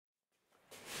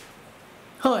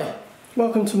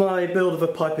Welcome to my build of a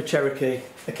Piper Cherokee,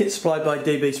 a kit supplied by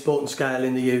DB Sport Scale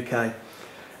in the UK.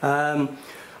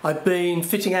 I've been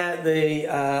fitting out the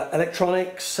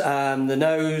electronics, the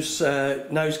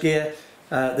nose gear,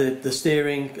 the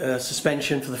steering,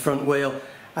 suspension for the front wheel,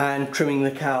 and trimming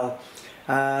the cowl,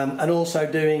 and also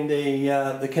doing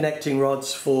the connecting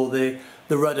rods for the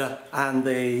rudder and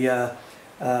the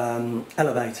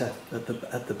elevator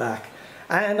at the back.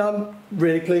 And I'm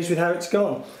really pleased with how it's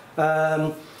gone.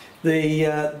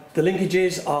 The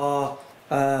linkages are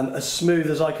as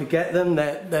smooth as I could get them.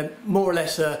 They're more or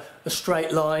less a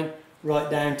straight line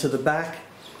right down to the back.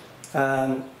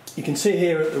 You can see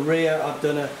here at the rear I've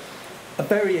done a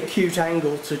very acute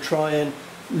angle to try and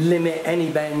limit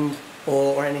any bend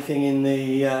or anything in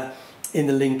the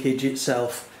linkage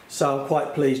itself. So I'm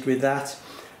quite pleased with that.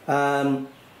 The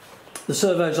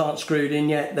servos aren't screwed in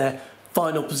yet. Their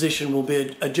final position will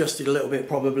be adjusted a little bit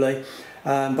probably.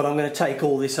 But I'm going to take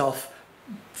all this off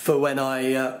for when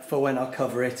I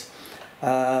cover it.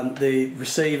 The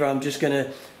receiver I'm just going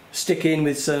to stick in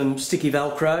with some sticky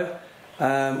Velcro,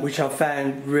 which I've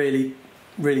found really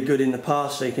good in the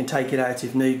past, so you can take it out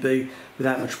if need be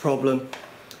without much problem.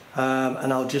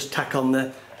 And I'll just tack on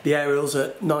the aerials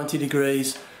at 90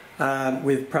 degrees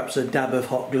with perhaps a dab of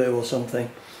hot glue or something.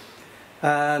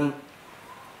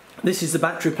 This is the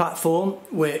battery platform,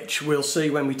 which we'll see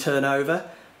when we turn over,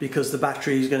 because the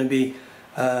battery is going to be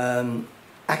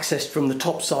accessed from the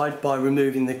top side by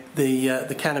removing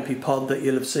the canopy pod that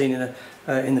you'll have seen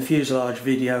in the fuselage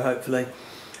video, hopefully.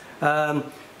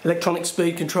 Electronic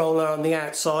speed controller on the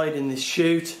outside in this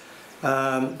chute.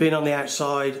 Being on the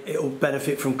outside, it will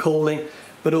benefit from cooling,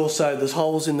 but also there's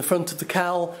holes in the front of the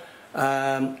cowl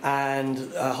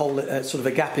and a hole, sort of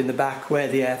a gap in the back where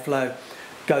the airflow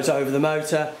goes over the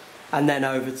motor and then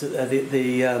over to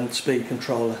the speed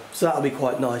controller. So that'll be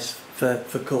quite nice for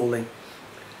cooling.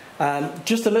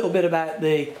 Just a little bit about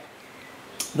the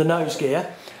nose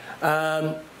gear.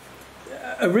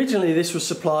 Originally this was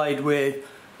supplied with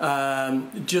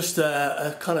just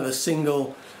a kind of a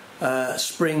single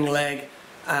spring leg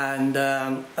and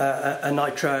a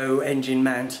nitro engine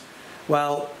mount.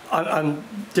 Well, I'm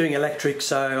doing electric,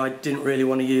 so I didn't really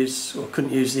want to use, or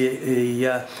couldn't use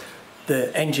the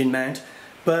engine mount.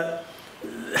 But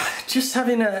just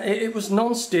having it was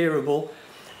non-steerable,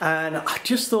 and I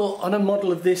just thought on a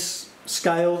model of this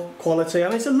scale quality, I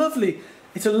mean, it's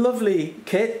a lovely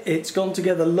kit. It's gone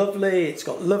together lovely. It's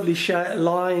got lovely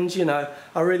lines, you know.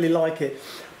 I really like it,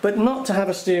 but not to have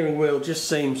a steering wheel just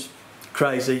seems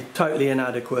crazy, totally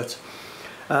inadequate.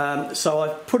 So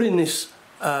I've put in this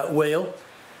wheel,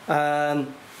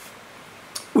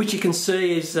 which you can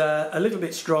see is a little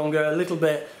bit stronger, a little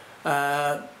bit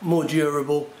more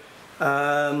durable,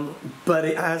 but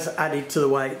it has added to the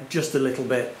weight just a little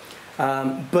bit,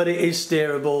 but it is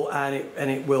steerable and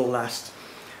it will last.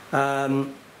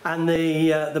 And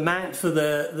the mount for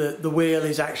the wheel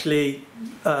is actually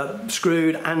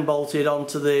screwed and bolted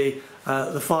onto the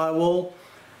firewall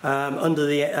under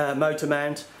the motor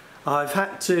mount.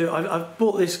 I've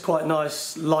bought this quite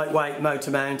nice lightweight motor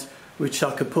mount which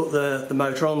I could put the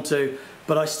motor onto,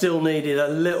 but I still needed a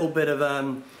little bit of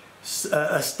a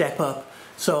step up,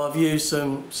 so I've used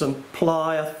some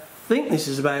ply. I think this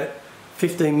is about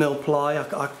 15mm ply,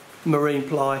 marine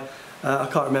ply, I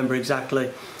can't remember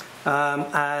exactly,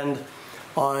 and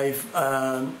I've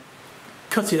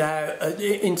cut it out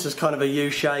into kind of a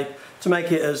U shape to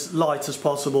make it as light as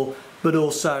possible, but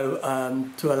also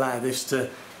to allow this to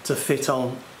fit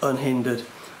on unhindered.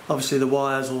 Obviously the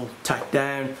wires will tack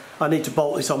down. I need to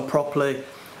bolt this on properly,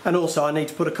 and also I need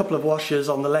to put a couple of washers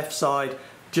on the left side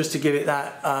just to give it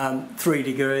that 2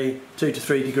 to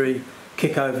 3 degree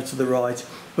kick over to the right.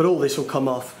 But all this will come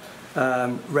off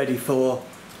ready for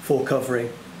covering.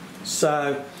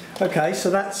 So okay, so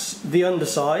that's the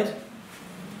underside.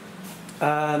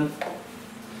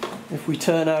 If we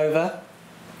turn over,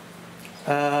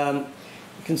 you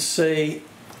can see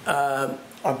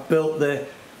I've built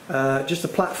just a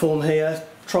platform here,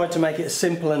 tried to make it as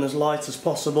simple and as light as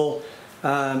possible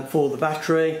for the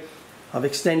battery. I've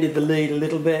extended the lead a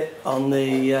little bit on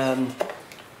the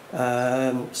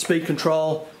speed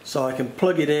control, so I can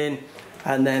plug it in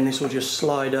and then this will just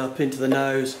slide up into the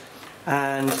nose,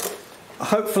 and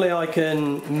hopefully I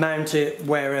can mount it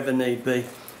wherever need be.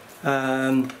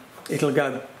 It'll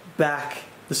go back.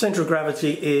 The centre of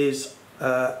gravity is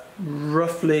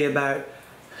roughly about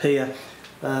here.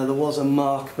 There was a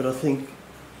mark, but I think,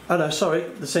 oh no, sorry,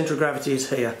 the centre of gravity is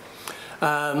here.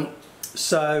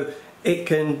 So it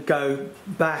can go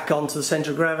back onto the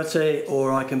centre of gravity,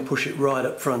 or I can push it right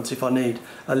up front if I need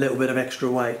a little bit of extra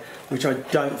weight, which I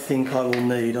don't think I will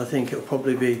need. I think it'll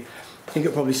probably be I think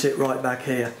it'll probably sit right back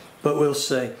here, but we'll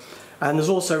see. And there's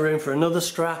also room for another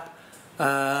strap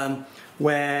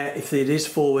where if it is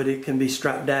forward it can be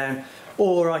strapped down,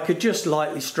 or I could just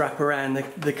lightly strap around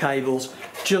the cables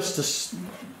just to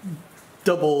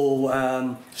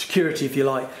double security, if you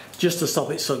like, just to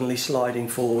stop it suddenly sliding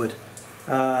forward,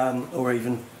 or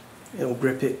even it'll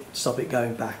grip it, stop it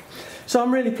going back. So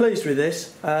I'm really pleased with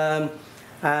this,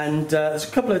 and there's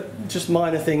a couple of just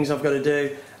minor things I've got to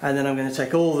do, and then I'm going to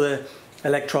take all the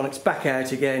electronics back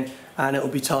out again, and it'll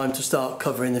be time to start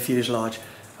covering the fuselage,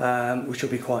 which will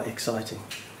be quite exciting.